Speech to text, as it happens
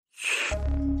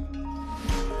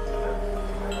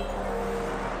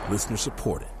Listener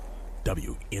supported.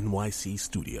 WNYC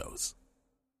Studios.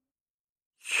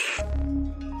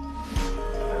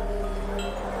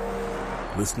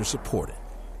 Listener supported.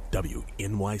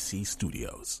 WNYC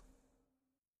Studios.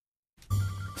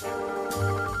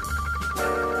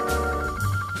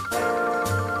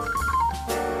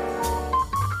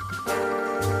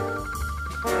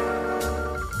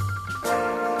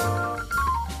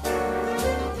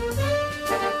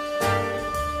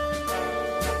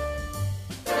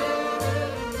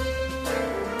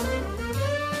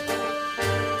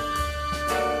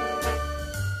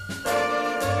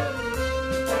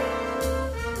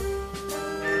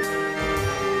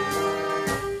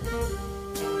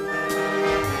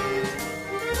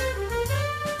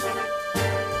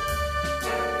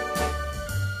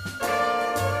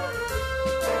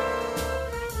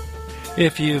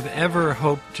 If you've ever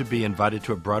hoped to be invited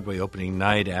to a Broadway opening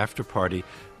night after party,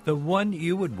 the one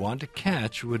you would want to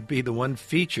catch would be the one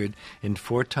featured in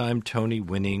four-time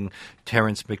Tony-winning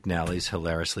Terrence McNally's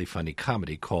hilariously funny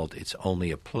comedy called It's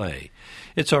Only a Play.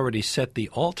 It's already set the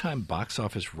all-time box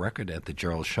office record at the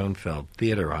Gerald Schoenfeld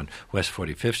Theater on West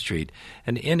 45th Street,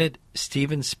 and in it,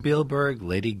 Steven Spielberg,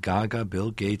 Lady Gaga,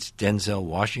 Bill Gates, Denzel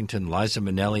Washington, Liza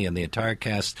Minnelli, and the entire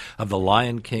cast of The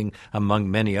Lion King, among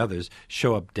many others,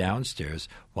 show up downstairs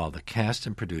while the cast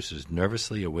and producers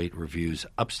nervously await reviews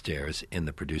upstairs in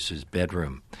the producer's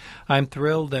bedroom. I'm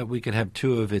thrilled that we could have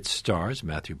two of its stars,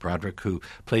 Matthew Broderick, who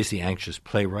plays the anxious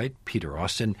playwright, Peter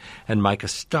Austin, and Micah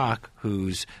Stock,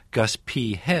 who's Gus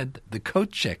P. Head, the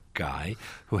coat check guy,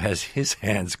 who has his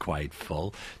hands quite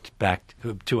full, back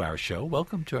to our show.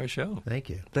 Welcome to our show. Thank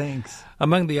you. Thanks.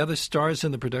 Among the other stars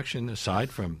in the production,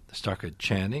 aside from Stockard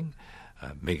Channing,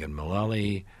 Megan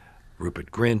Mullally,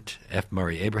 Rupert Grint, F.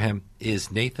 Murray Abraham,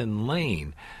 is Nathan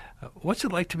Lane. What's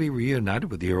it like to be reunited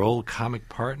with your old comic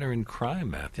partner in crime,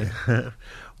 Matthew?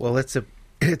 Well, it's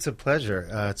a pleasure.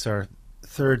 It's our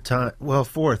third time, well,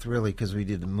 fourth really, because we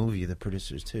did the movie, the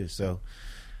producers too. So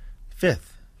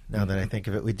fifth. Now that I think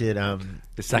of it, we did.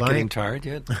 Is that getting tired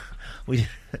yet? we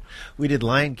did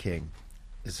Lion King.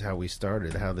 Is how we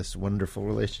started, how this wonderful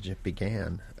relationship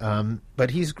began.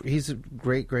 But he's a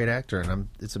great actor, and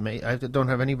it's amazing. I don't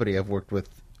have anybody I've worked with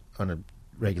on a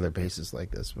regular basis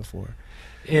like this before.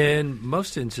 In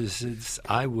most instances,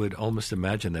 I would almost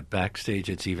imagine that backstage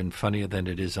it's even funnier than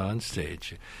it is on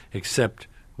stage, except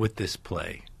with this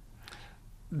play.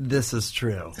 This is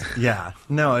true. Yeah.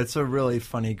 No, it's a really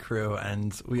funny crew,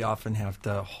 and we often have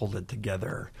to hold it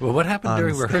together. Well, what happened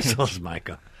during rehearsals,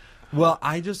 Micah? Well,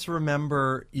 I just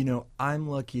remember, I'm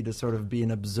lucky to sort of be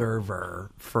an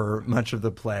observer for much of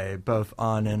the play, both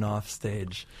on and off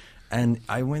stage. And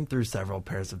I went through several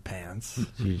pairs of pants.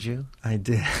 Did you? I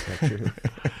did.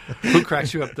 Who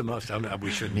cracks you up the most?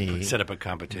 We shouldn't set up a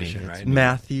competition, right?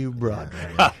 Matthew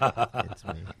Broderick. It's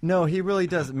me. No, he really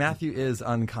does. Matthew is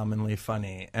uncommonly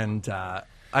funny. And I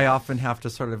often have to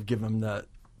sort of give him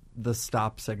the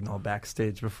stop signal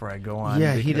backstage before I go on.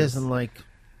 Yeah, he doesn't like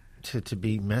to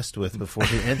be messed with before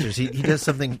he enters. He does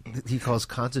something he calls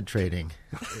concentrating.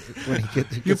 When he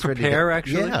gets you prepare, ready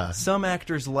actually? Yeah. Some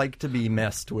actors like to be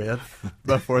messed with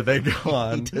before they go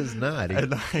on. He does not.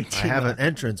 I have an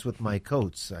entrance with my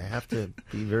coats. I have to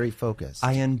be very focused.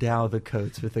 I endow the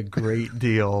coats with a great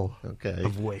deal Okay.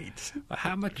 of weight.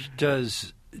 How much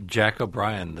does Jack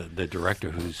O'Brien, the director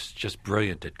who's just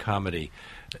brilliant at comedy,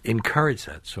 encourage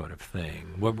that sort of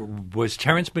thing? Was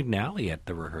Terrence McNally at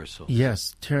the rehearsal?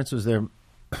 Yes, Terrence was there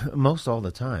most all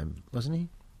the time, wasn't he?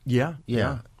 Yeah.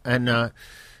 And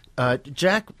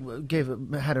Jack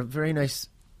had a very nice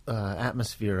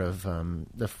atmosphere of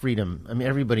the freedom. I mean,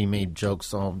 everybody made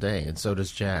jokes all day, and so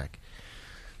does Jack.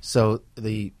 So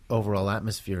the overall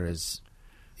atmosphere is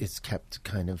kept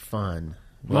kind of fun.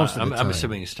 Well, Most of the time. I'm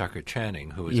assuming Stockard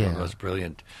Channing, who is one of those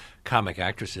brilliant comic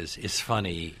actresses, is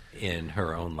funny in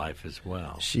her own life as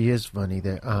well. She is funny.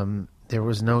 There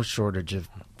was no shortage of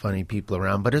funny people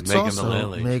around, but it's Megan also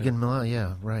Mullally, Megan Mullally.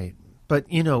 Yeah, right. But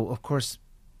of course,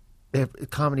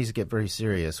 comedies get very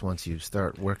serious once you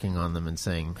start working on them and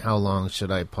saying, "How long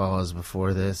should I pause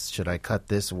before this? Should I cut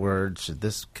this word? Should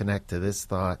this connect to this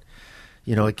thought?"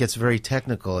 It gets very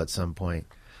technical at some point.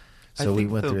 So we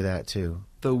went through that too.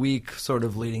 The week sort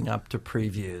of leading up to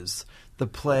previews, the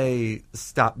play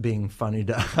stopped being funny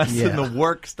to us, and the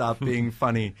work stopped being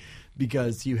funny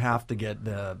because you have to get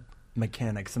the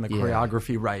mechanics and the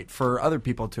choreography right for other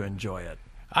people to enjoy it.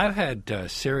 I've had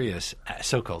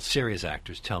so-called serious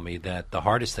actors tell me that the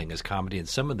hardest thing is comedy, and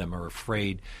some of them are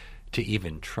afraid to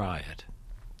even try it.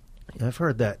 I've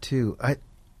heard that too. I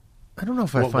don't know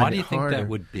if I find it Why do you harder. think that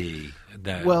would be?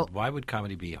 Why would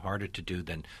comedy be harder to do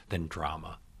than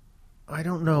drama? I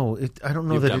don't know. I don't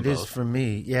know You've that done it is both. for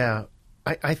me. Yeah,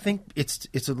 I think it's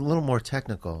a little more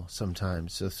technical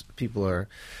sometimes. So people are.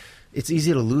 It's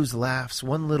easy to lose laughs.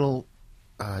 One little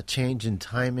change in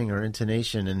timing or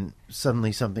intonation, and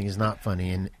suddenly something is not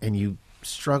funny, and you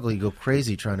struggle. You go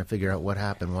crazy trying to figure out what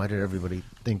happened. Why did everybody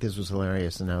think this was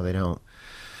hilarious, and now they don't?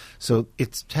 So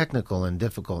it's technical and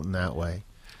difficult in that way.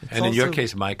 And in your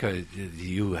case, Micah,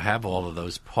 you have all of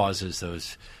those pauses,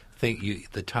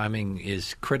 the timing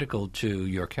is critical to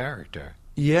your character.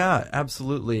 Yeah,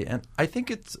 absolutely. And I think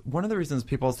it's one of the reasons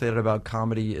people say that about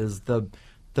comedy is the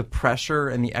pressure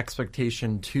and the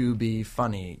expectation to be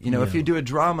funny. You know, if you do a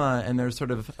drama and there's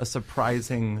sort of a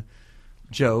surprising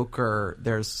joke or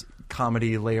there's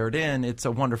comedy layered in, it's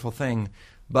a wonderful thing.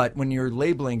 But when you're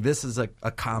labeling this is a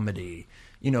comedy,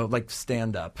 you know, like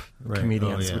stand-up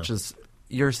comedians, which is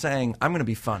you're saying, I'm going to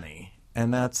be funny.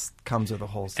 And that comes with a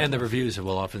whole set. And the reviews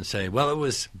will often say, well, it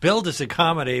was billed as a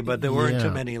comedy, but there weren't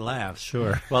too many laughs.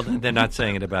 Sure. Well, they're not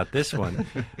saying it about this one.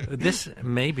 This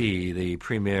may be the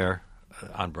premiere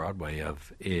on Broadway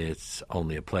of It's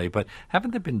Only a Play, but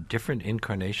haven't there been different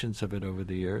incarnations of it over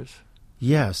the years?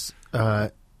 Yes.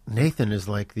 Nathan is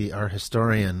like our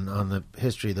historian on the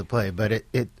history of the play, but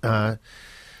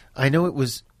I know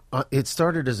it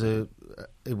started as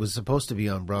it was supposed to be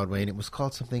on Broadway, and it was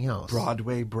called something else.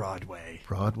 Broadway.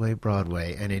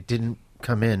 And it didn't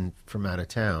come in from out of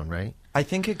town, right? I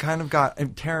think it kind of got,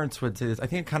 and Terrence would say this, I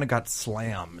think it kind of got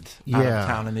slammed out of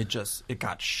town, and it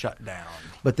got shut down.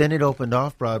 But then it opened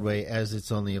off Broadway as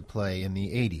It's Only a Play in the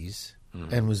 80s,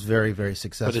 and was very, very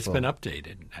successful. But it's been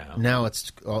updated now. Now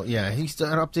it's, he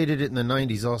updated it in the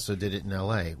 90s, also did it in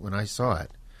L.A. when I saw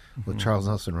it with Charles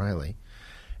Nelson Riley.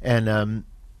 And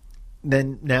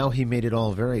then now he made it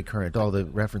all very current. All the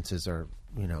references are,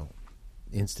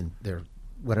 instant. They're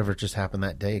whatever just happened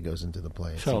that day goes into the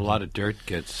play. So a lot of dirt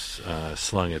gets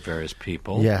slung at various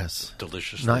people. Yes.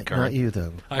 Deliciously Not current. you,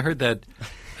 though. I heard that,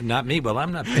 not me, well,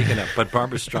 I'm not big enough, but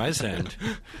Barbara Streisand.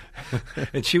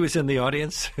 And she was in the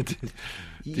audience.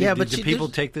 Did people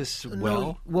take this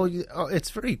well? It's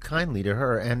very kindly to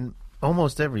her and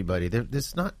almost everybody.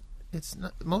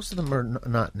 Most of them are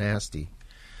not nasty.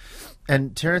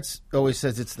 And Terrence always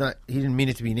says he didn't mean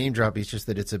it to be name droppy, it's just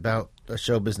that it's about a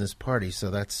show business party, so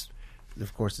that's,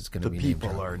 of course, it's going to be name droppy. The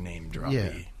people are name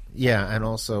droppy. Yeah, and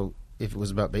also, if it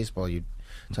was about baseball, you'd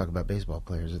talk about baseball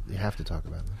players. You have to talk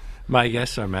about them. My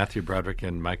guests are Matthew Broderick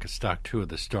and Micah Stock, two of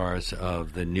the stars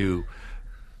of the new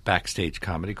backstage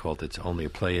comedy called It's Only a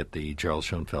Play at the Gerald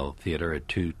Schoenfeld Theater at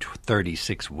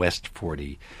 236 West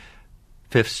 45th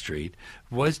Street.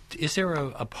 Is there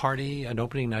a party, an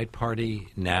opening night party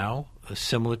now,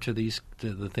 similar to the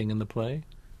thing in the play?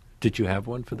 Did you have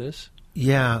one for this?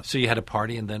 Yeah. So you had a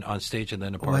party and then on stage and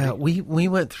then a party? Well, we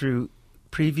went through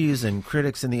previews and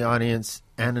critics in the audience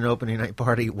and an opening night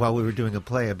party while we were doing a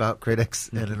play about critics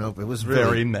and an open. It was really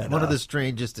very meta. One of the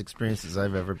strangest experiences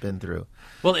I've ever been through.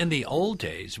 Well, in the old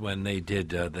days when they did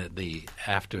the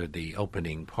after the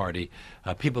opening party,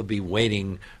 people would be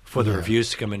waiting for the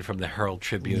reviews to come in from the Herald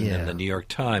Tribune and the New York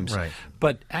Times. Right.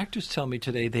 But actors tell me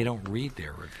today they don't read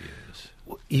their reviews.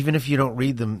 Even if you don't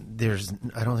read them,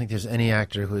 I don't think there's any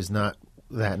actor who is not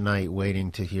that night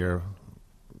waiting to hear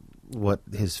what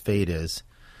his fate is.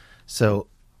 So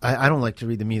I don't like to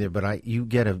read them either, but you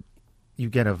get a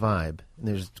vibe.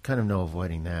 There's kind of no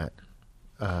avoiding that.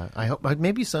 I hope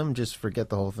maybe some just forget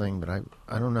the whole thing, but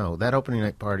I don't know. That opening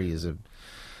night party is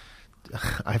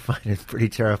I find it pretty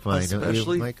terrifying. Especially,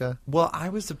 don't you, Micah? Well, I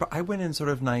went in sort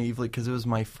of naively because it was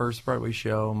my first Broadway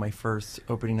show, my first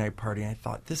opening night party, and I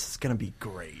thought this is going to be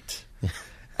great.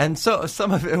 And so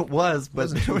some of it was, but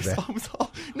there was it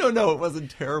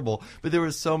wasn't terrible. But there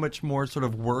was so much more sort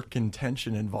of work and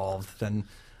tension involved than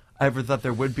I ever thought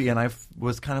there would be, and I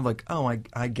was kind of like, oh,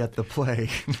 I get the play.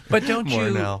 But don't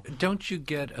you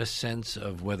get a sense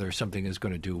of whether something is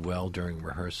going to do well during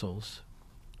rehearsals?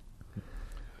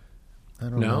 I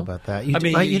don't know about that.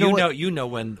 You know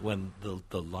when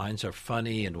the lines are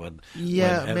funny and when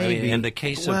maybe. in the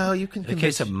case of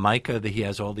case of Micah, that he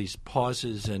has all these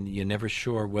pauses and you're never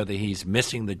sure whether he's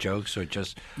missing the jokes or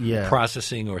just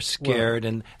processing or scared,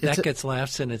 and that gets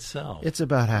laughs in itself. It's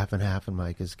about half and half in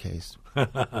Micah's case,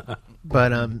 but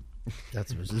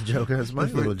that's the joke. That's my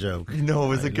little joke. No, it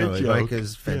was a good joke.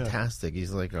 Micah's fantastic.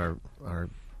 He's like our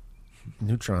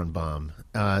neutron bomb.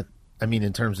 I mean,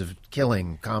 in terms of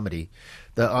killing comedy,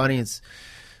 the audience,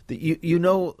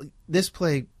 this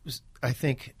play, I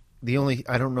think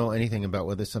I don't know anything about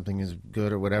whether something is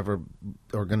good or whatever,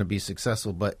 or going to be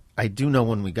successful, but I do know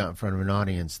when we got in front of an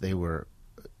audience, it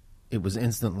was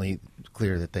instantly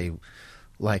clear that they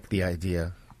liked the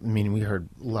idea. I mean, we heard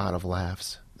a lot of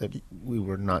laughs. that we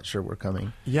were not sure were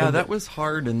coming. Yeah, that was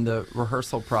hard in the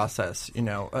rehearsal process.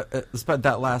 But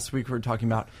that last week we were talking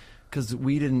about, because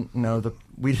we didn't know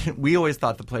we always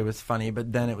thought the play was funny,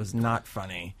 but then it was not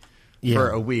funny for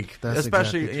a week.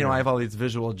 Especially, exactly true. I have all these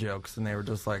visual jokes, and they were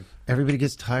just like, everybody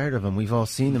gets tired of them. We've all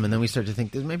seen them, and then we start to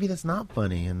think that maybe that's not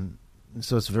funny, and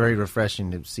so it's very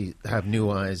refreshing to have new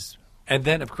eyes. And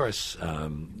then, of course,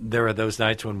 there are those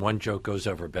nights when one joke goes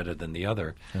over better than the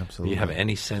other. Absolutely. Do you have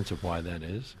any sense of why that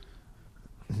is?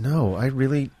 No, I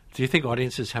really... Do you think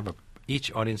audiences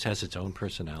each audience has its own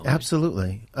personality?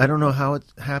 Absolutely. I don't know how it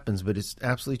happens, but it's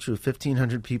absolutely true.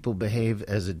 1,500 people behave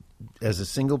as a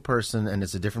single person, and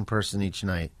it's a different person each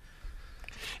night.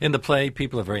 In the play,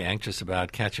 people are very anxious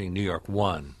about catching New York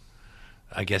 1.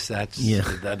 I guess that's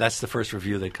the first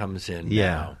review that comes in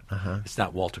now. Uh-huh. It's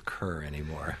not Walter Kerr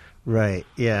anymore. Right,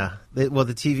 yeah. Well,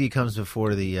 the TV comes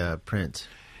before the print.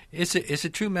 Is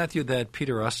it true, Matthew, that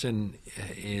Peter Austin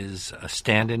is a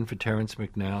stand-in for Terrence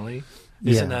McNally?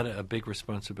 Isn't that a big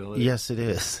responsibility? Yes, it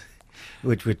is.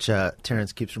 Which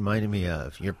Terrence keeps reminding me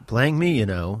of. You're playing me, you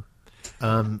know.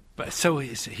 But so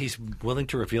he's willing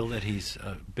to reveal that he's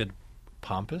a bit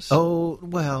pompous? Oh,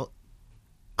 well,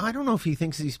 I don't know if he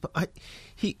thinks he's...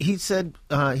 He said,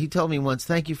 he told me once,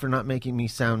 thank you for not making me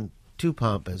sound too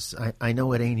pompous. I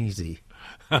know it ain't easy.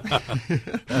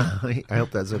 I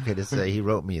hope that's okay to say. He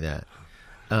wrote me that.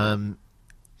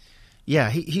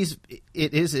 Yeah, it's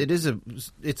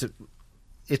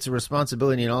a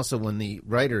responsibility, and also when the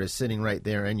writer is sitting right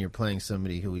there and you're playing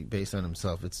somebody who based on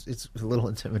himself, it's a little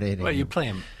intimidating. Well, you play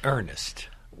him earnest.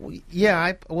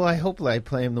 Yeah, I hope I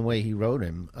play him the way he wrote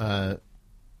him.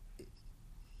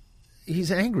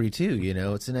 He's angry too, you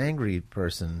know. It's an angry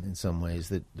person in some ways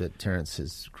that Terrence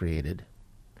has created.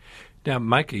 Now,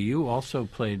 Micah, you also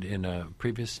played in a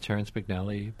previous Terrence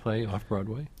McNally play off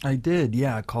Broadway? I did,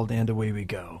 yeah, called And Away We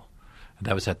Go.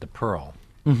 That was at the Pearl.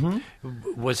 Mm-hmm.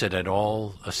 Was it at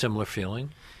all a similar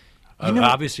feeling?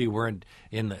 Obviously, you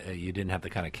didn't have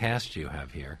the kind of cast you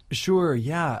have here. Sure,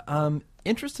 yeah.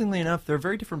 Interestingly enough, they're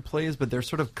very different plays, but they're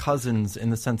sort of cousins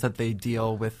in the sense that they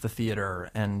deal with the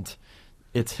theater and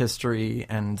its history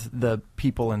and the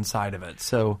people inside of it.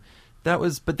 So that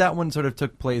one sort of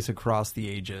took place across the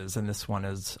ages, and this one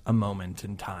is a moment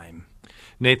in time.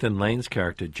 Nathan Lane's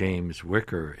character, James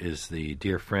Wicker, is the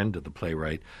dear friend of the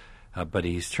playwright, but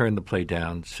he's turned the play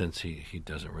down since he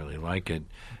doesn't really like it.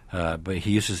 But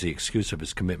he uses the excuse of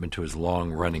his commitment to his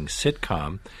long-running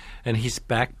sitcom, and he's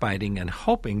backbiting and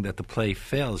hoping that the play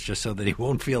fails just so that he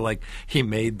won't feel like he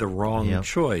made the wrong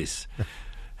choice.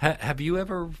 Have you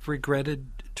ever regretted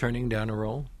turning down a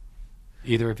role?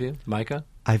 Either of you? Micah?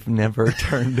 I've never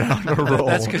turned down a role.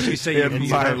 That's because you say in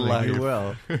my life. You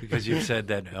will. Because you've said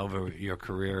that over your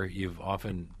career, you've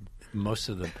often, most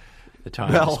of the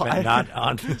time, spent not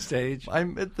on the stage.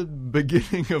 I'm at the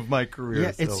beginning of my career.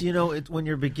 Yeah, it's when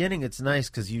you're beginning, it's nice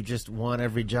because you just want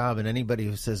every job, and anybody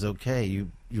who says okay,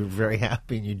 you're very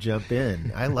happy and you jump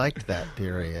in. I liked that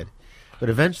period, but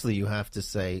eventually you have to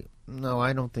say no.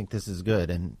 I don't think this is good,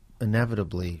 and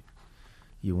inevitably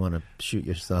you want to shoot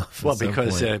yourself. Well,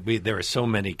 because there are so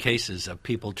many cases of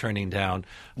people turning down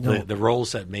the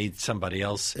roles that made somebody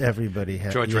else. Everybody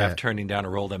had George Raft turning down a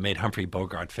role that made Humphrey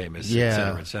Bogart famous, et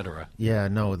cetera, et cetera. Yeah,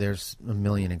 no, there's a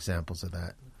million examples of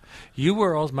that. You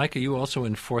were also, Micah, you were also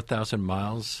in 4,000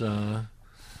 Miles at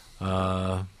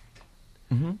the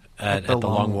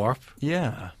Long Wharf?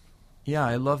 Yeah,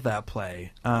 I love that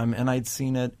play. And I'd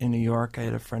seen it in New York. I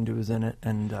had a friend who was in it,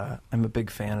 and I'm a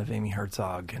big fan of Amy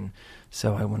Herzog, and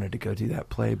so I wanted to go do that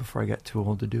play before I got too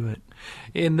old to do it.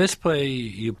 In this play,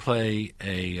 you play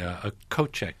a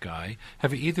coat check guy.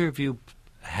 Have either of you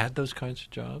had those kinds of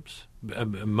jobs?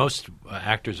 Most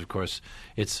actors, of course,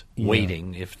 it's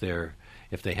waiting if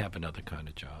they have another kind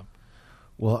of job.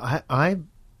 Well, I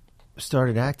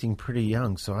started acting pretty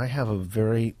young, so I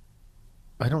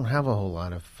don't have a whole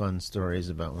lot of fun stories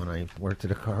about when I worked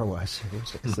at a car wash.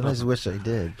 I just wish I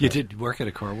did. You did work at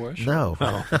a car wash? No.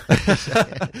 Oh.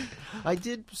 I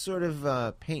did sort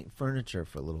of paint furniture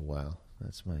for a little while.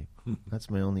 That's my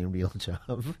only real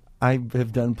job. I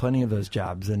have done plenty of those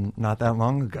jobs, and not that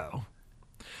long ago.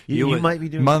 You might be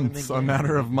doing months, them again. A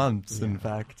matter of months, in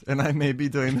fact. And I may be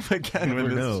doing them again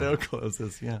when this show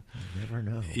closes, yeah. You never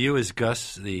know. You as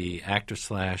Gus, the actor /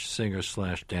 singer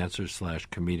 / dancer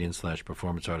 / comedian /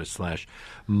 performance artist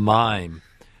 / mime,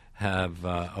 have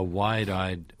a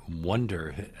wide-eyed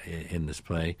wonder in this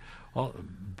play.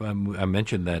 I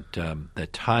mentioned that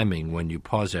timing, when you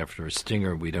pause after a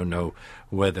stinger, we don't know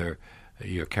whether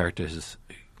your character has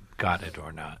got it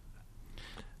or not.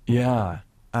 Yeah.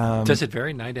 Does it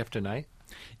vary night after night?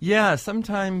 Yeah,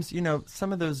 sometimes,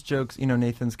 some of those jokes,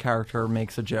 Nathan's character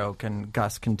makes a joke and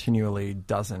Gus continually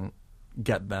doesn't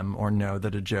get them or know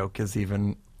that a joke is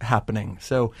even happening.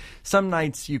 So some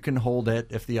nights you can hold it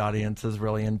if the audience is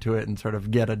really into it and sort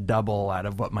of get a double out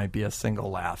of what might be a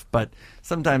single laugh. But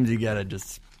sometimes you got to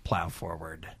just plow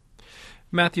forward.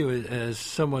 Matthew, as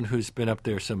someone who's been up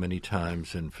there so many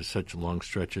times and for such long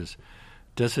stretches,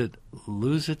 does it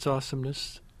lose its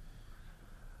awesomeness?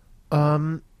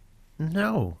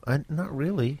 No, not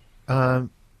really. I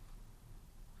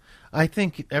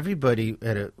think everybody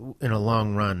in a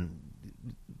long run,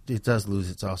 it does lose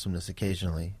its awesomeness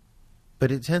occasionally,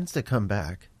 but it tends to come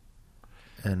back,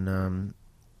 and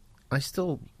I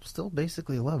still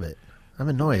basically love it. I'm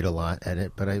annoyed a lot at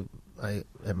it, but I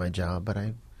at my job, but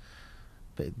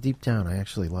deep down I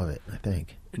actually love it, I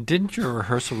think. Didn't your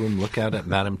rehearsal room look out at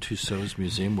Madame Tussauds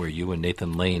Museum, where you and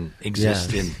Nathan Lane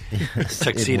exist in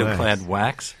tuxedo-clad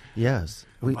wax? Yes.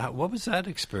 What was that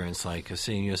experience like,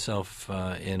 seeing yourself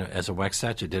as a wax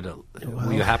statue?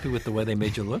 Were you happy with the way they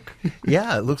made you look?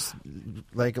 Yeah, it looks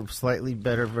like a slightly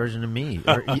better version of me,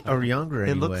 or younger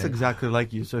anyway. It looks exactly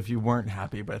like you, so if you weren't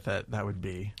happy with it, that would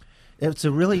be... It's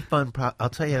a really fun I'll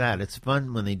tell you that. It's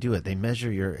fun when they do it. They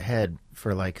measure your head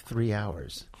for like 3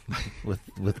 hours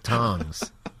with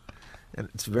tongs. And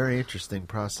it's a very interesting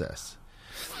process.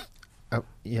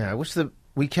 I wish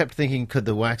we kept thinking, could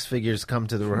the wax figures come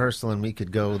to the rehearsal and we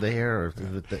could go there, or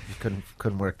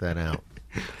couldn't work that out.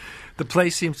 The play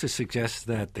seems to suggest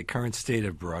that the current state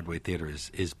of Broadway theater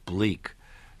is bleak.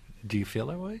 Do you feel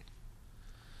that way?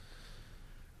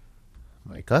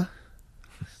 Micah?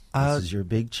 This is your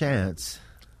big chance.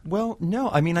 Well, no.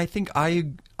 I mean, I think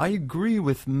I agree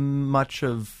with much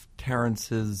of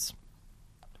Terrence's,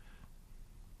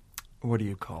 what do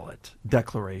you call it,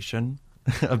 declaration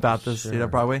about the state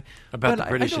of Broadway. About the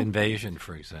British invasion,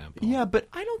 for example. Yeah, but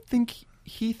I don't think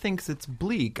he thinks it's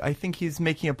bleak. I think he's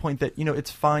making a point that,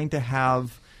 it's fine to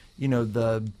have,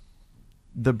 the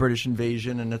British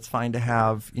invasion, and it's fine to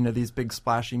have, these big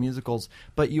splashy musicals,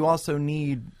 but you also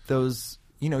need those...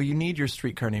 you need your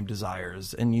Streetcar Named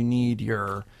Desires, and you need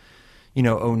your,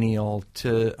 O'Neill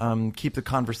to keep the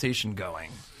conversation going.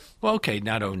 Well, okay,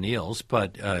 not O'Neill's,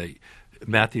 but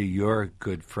Matthew, your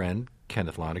good friend,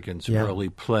 Kenneth Lonergan's early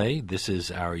play, This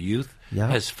Is Our Youth,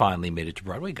 has finally made it to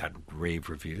Broadway, got rave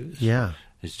reviews. Yeah.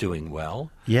 Is doing well.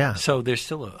 Yeah. So there's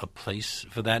still a place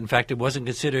for that. In fact, it wasn't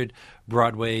considered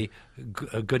Broadway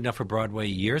good enough for Broadway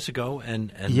years ago,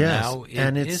 and yes. now it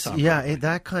and is on Broadway.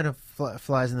 That kind of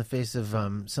flies in the face of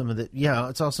some of the. Yeah,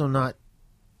 it's also not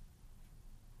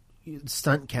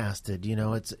stunt casted.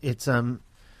 It's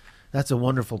that's a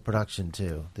wonderful production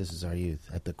too. This Is Our Youth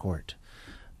at the Court.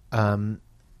 I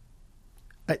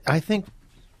think.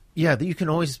 Yeah, you can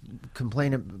always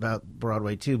complain about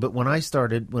Broadway too, but when I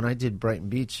did Brighton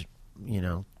Beach,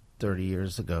 30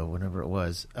 years ago, whenever it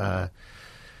was,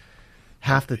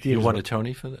 half the theaters... You won a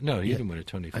Tony for that? No, you didn't win a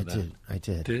Tony for that. I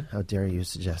did. Did? How dare you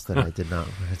suggest that I did not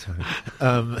win a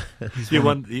Tony? You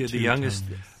won the youngest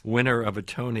winner of a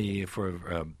Tony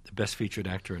for Best Featured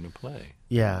Actor in a Play.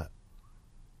 Yeah.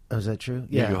 Oh, is that true?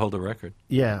 Yeah. You hold the record.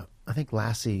 Yeah. I think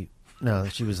Lassie... No,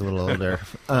 she was a little older.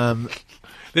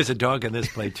 There's a dog in this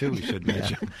play too. We should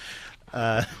mention.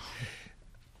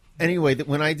 Anyway,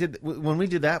 when we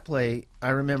did that play, I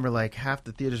remember like half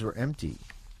the theaters were empty.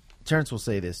 Terrence will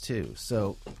say this too.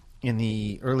 So, in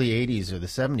the early '80s or the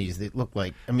 '70s, they looked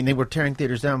like they were tearing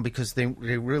theaters down because they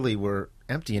really were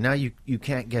empty. And now you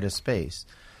can't get a space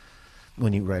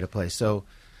when you write a play. So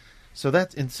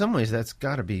that's in some ways that's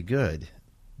got to be good.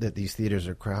 That these theaters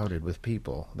are crowded with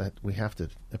people. That we have to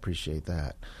appreciate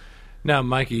that. Now,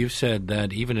 Micah, you've said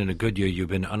that even in a good year, you've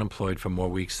been unemployed for more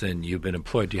weeks than you've been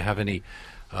employed. Do you have any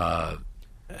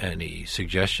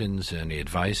suggestions, any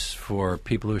advice for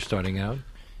people who are starting out?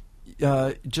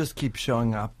 Just keep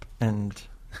showing up, and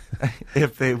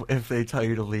if they tell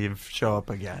you to leave, show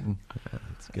up again.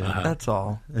 That's good. That's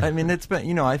all. It's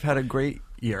been I've had a great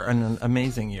year, an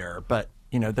amazing year, but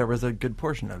there was a good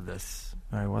portion of this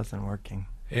I wasn't working.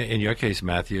 In your case,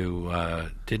 Matthew,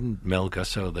 didn't Mel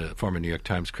Gusso, the former New York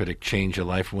Times critic, change your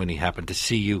life when he happened to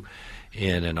see you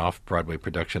in an off-Broadway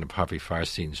production of Harvey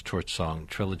Fierstein's Torch Song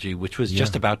Trilogy, which was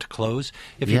just about to close?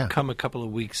 If you'd come a couple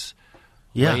of weeks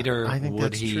later, I think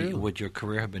would your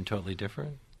career have been totally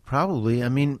different? Probably.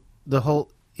 It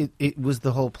was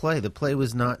the whole play. The play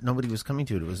was nobody was coming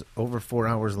to it. It was over 4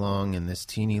 hours long in this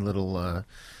teeny little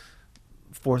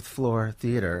fourth-floor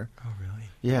theater. Oh, really?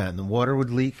 Yeah, and the water would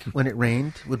leak when it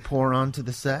rained, would pour onto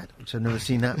the set, which I've never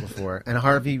seen that before. And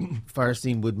Harvey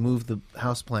Fierstein would move the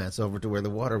houseplants over to where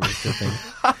the water was dripping.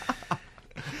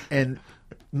 And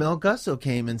Mel Gusso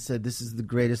came and said, "This is the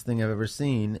greatest thing I've ever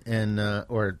seen," and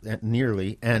or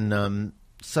nearly, and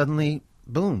suddenly,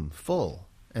 boom, full,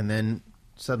 and then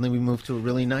suddenly we moved to a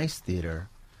really nice theater,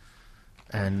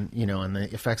 and and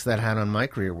the effects that had on my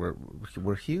career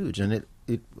were huge, and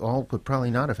it all would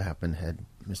probably not have happened had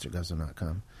Mr. Gusso not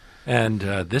come. And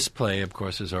this play, of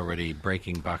course, is already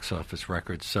breaking box office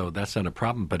records, so that's not a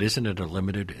problem. But isn't it a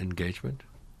limited engagement?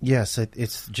 Yes,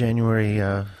 it's January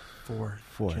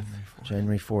 4th.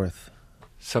 January 4th.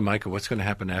 So, Micah, what's going to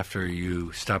happen after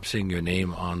you stop seeing your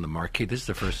name on the marquee? This is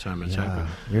the first time it's happened.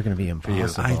 You're going to be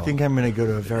impossible. I think I'm going to go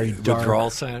to a very Withdrawal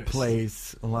dark centers?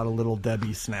 Place, a lot of Little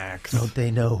Debbie snacks. Don't they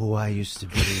know who I used to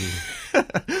be?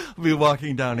 I'll be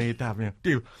walking down 8th Avenue.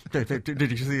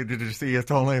 Did you see It's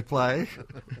Only a Play?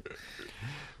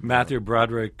 Matthew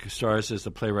Broderick stars as the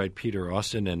playwright Peter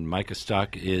Austin, and Micah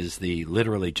Stock is the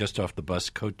literally just-off-the-bus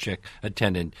coat check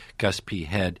attendant Gus P.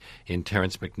 Head in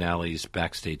Terrence McNally's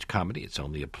backstage comedy. It's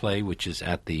Only a Play, which is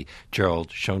at the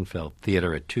Gerald Schoenfeld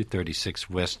Theater at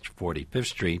 236 West 45th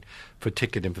Street. For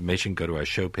ticket information, go to our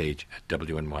show page at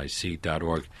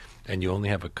wnyc.org. And you only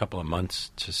have a couple of months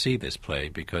to see this play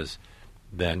because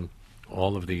then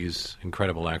all of these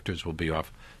incredible actors will be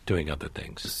off doing other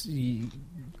things.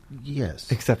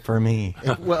 Yes. Except for me.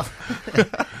 Well,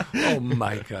 oh,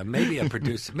 Micah, maybe a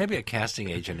producer, maybe a casting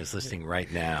agent is listening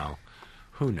right now.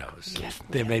 Who knows?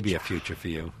 There may be a future for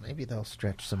you. Maybe they'll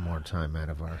stretch some more time out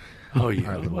of our our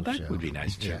little well, that show. Would be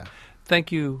nice, too. Yeah.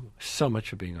 Thank you so much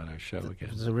for being on our show again.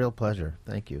 It was a real pleasure.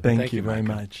 Thank you. Thank you very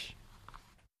Micah. much.